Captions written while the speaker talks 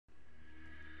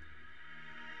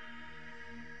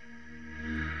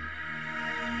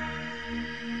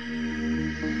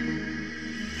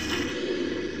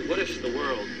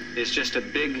is just a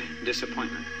big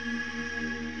disappointment.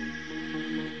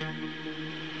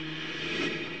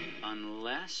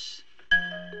 Unless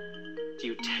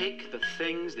you take the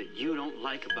things that you don't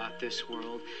like about this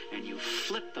world and you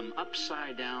flip them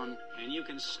upside down, and you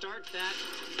can start that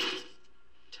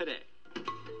today.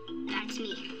 That's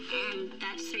me, and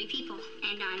that's 3 people,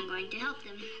 and I'm going to help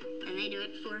them. And they do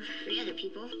it for 3 other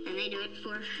people, and they do it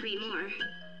for 3 more.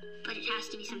 But it has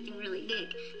to be something really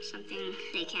big, something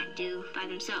they can't do by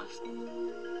themselves.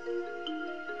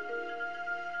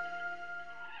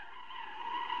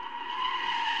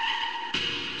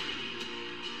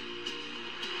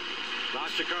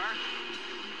 Lost your car?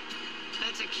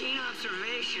 That's a keen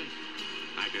observation.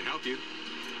 I could help you.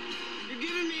 You're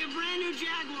giving me a brand new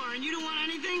Jaguar and you don't want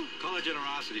anything? Call it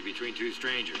generosity between 2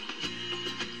 strangers.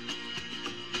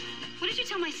 What did you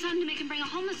tell my son to make him bring a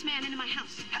homeless man into my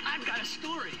house? I've got a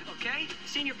story, okay?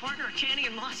 Senior partner of Channing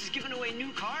and Moss is giving away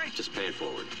new cars. Just pay it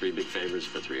forward. 3 big favors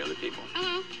for 3 other people.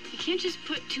 Hello? You can't just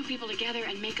put 2 people together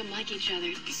and make them like each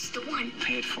other. This is the one.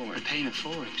 Pay it forward. Paying it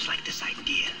forward. It's like this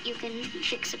idea. You can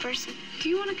fix a person. Do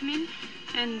you want to come in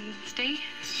and stay?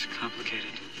 It's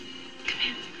complicated. Come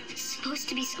in. It's supposed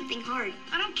to be something hard.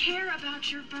 I don't care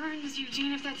about your burns,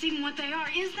 Eugene, if that's even what they are.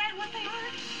 Is that what they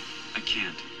are? I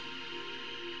can't.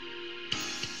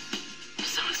 I'm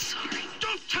so sorry.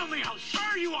 Don't tell me how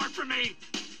sorry you are for me!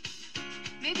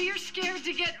 Maybe you're scared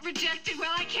to get rejected.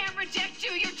 Well, I can't reject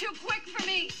you. You're too quick for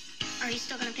me. Are you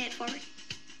still going to pay it forward?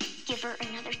 Give her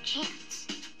another chance.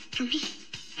 For me.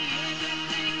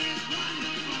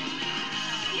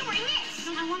 You're wearing this.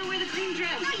 No, I want to wear the cream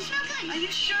dress. No, you smell good. Are you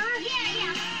sure?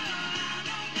 Yeah.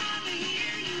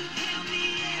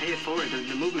 Pay it forward.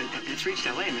 The movement, it's reached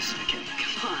LA, Mrs. McKinney.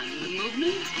 Come on, the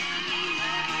movement?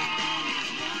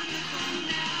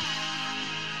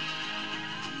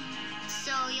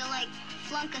 So you'll,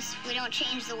 flunk us if we don't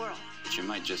change the world. But you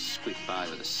might just squeak by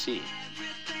with a C.